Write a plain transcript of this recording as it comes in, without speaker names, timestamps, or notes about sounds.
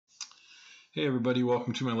Hey everybody,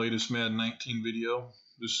 welcome to my latest Madden 19 video.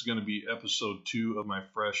 This is going to be episode 2 of my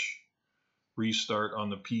fresh restart on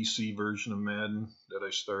the PC version of Madden that I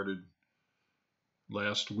started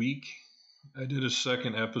last week. I did a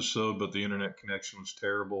second episode, but the internet connection was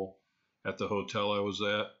terrible at the hotel I was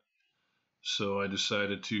at. So I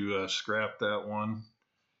decided to scrap that one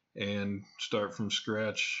and start from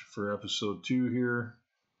scratch for episode 2 here.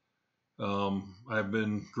 I've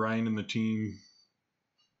been grinding the team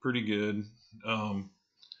pretty good.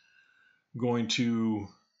 Going to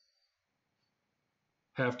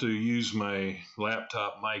have to use my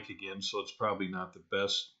laptop mic again, so it's probably not the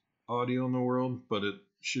best audio in the world, but it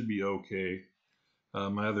should be okay.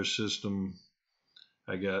 My other system,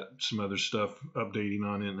 I got some other stuff updating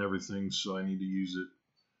on it and everything, so I need to use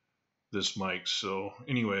this mic. So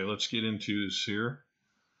anyway, let's get into this here.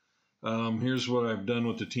 Here's what I've done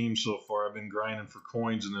with the team so far. I've been grinding for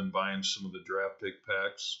coins and then buying some of the draft pick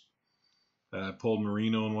packs. I pulled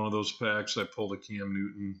Marino in one of those packs. I pulled a Cam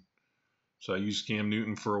Newton. So I used Cam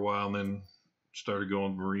Newton for a while and then started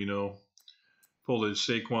going Marino. Pulled a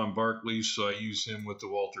Saquon Barkley, so I used him with the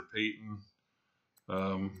Walter Payton.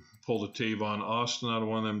 Pulled a Tavon Austin out of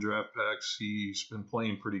one of them draft packs. He's been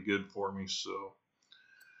playing pretty good for me. So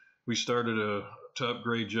we started to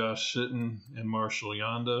upgrade Josh Sitton and Marshall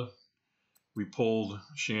Yanda. We pulled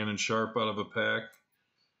Shannon Sharpe out of a pack.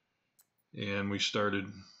 And we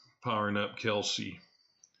started powering up Kelsey.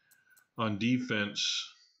 On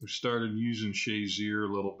defense, we started using Shazier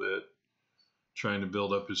a little bit, trying to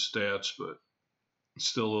build up his stats, but it's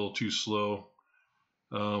still a little too slow.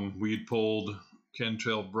 We had pulled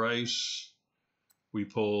Kentrell Bryce, we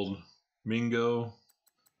pulled Mingo,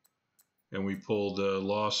 and we pulled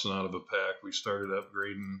Lawson out of a pack. We started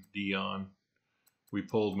upgrading Dion. We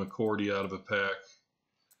pulled McCourty out of a pack.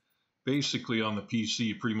 Basically, on the PC,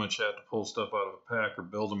 you pretty much have to pull stuff out of a pack or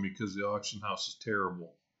build them because the auction house is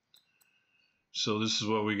terrible. So this is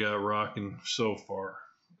what we got rocking so far.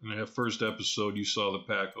 In that first episode, you saw the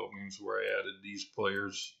pack openings where I added these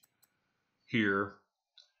players here.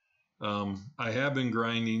 I have been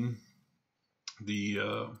grinding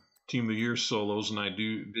the Team of the Year solos, and I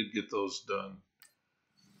did get those done.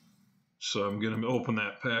 So I'm going to open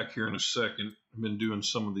that pack here in a second. I've been doing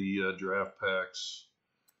some of the draft packs.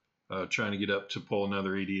 Trying to get up to pull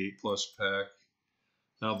another 88 plus pack.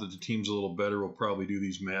 Now that the team's a little better, we'll probably do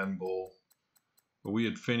these Madden Bowl. But we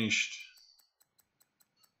had finished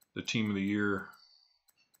the Team of the Year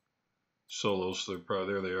solos, so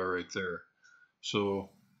there they are right there.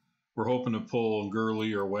 So we're hoping to pull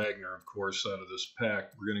Gurley or Wagner, of course, out of this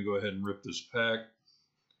pack. We're going to go ahead and rip this pack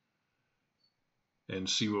and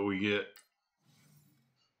see what we get.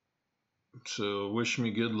 So wish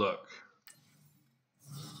me good luck.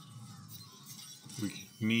 We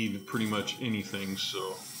need pretty much anything,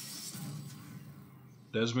 so.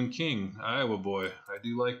 Desmond King, Iowa boy. I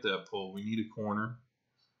do like that pull. We need a corner.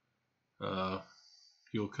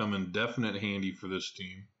 He'll come in definite handy for this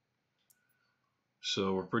team.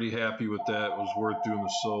 So we're pretty happy with that. It was worth doing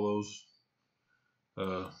the solos.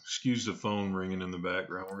 Excuse the phone ringing in the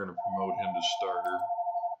background. We're going to promote him to starter.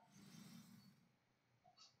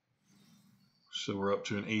 So we're up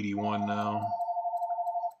to an 81 now.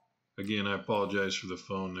 Again, I apologize for the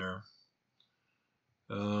phone there.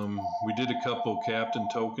 We did a couple captain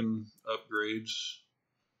token upgrades.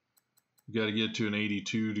 We got to get to an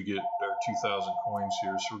 82 to get our 2,000 coins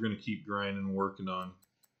here. So we're going to keep grinding and working on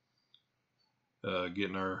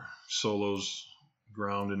getting our solos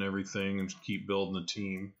ground and everything and keep building the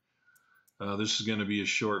team. This is going to be a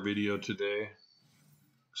short video today.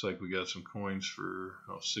 Looks like we got some coins for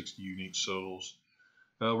 60 unique solos.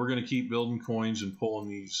 We're going to keep building coins and pulling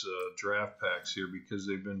these draft packs here because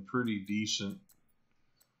they've been pretty decent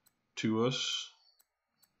to us.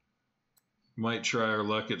 Might try our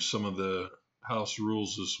luck at some of the house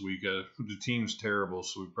rules this week. The team's terrible,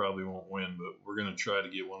 so we probably won't win, but we're going to try to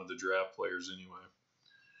get one of the draft players anyway.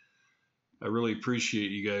 I really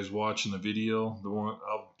appreciate you guys watching the video.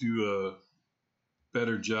 I'll do a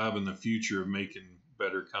better job in the future of making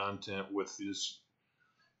better content with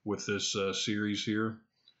this series here.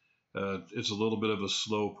 It's a little bit of a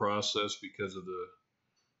slow process because of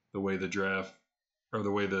the way the draft or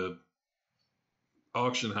the way the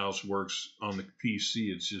auction house works on the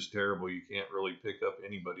PC. It's just terrible. You can't really pick up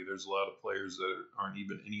anybody. There's a lot of players that aren't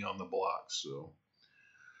even any on the block. So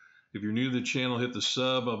if you're new to the channel, hit the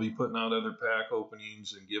sub. I'll be putting out other pack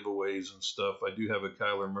openings and giveaways and stuff. I do have a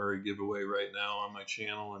Kyler Murray giveaway right now on my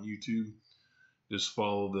channel on YouTube. Just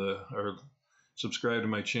subscribe to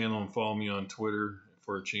my channel and follow me on Twitter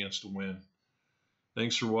for a chance to win.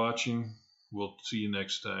 Thanks for watching. We'll see you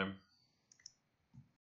next time.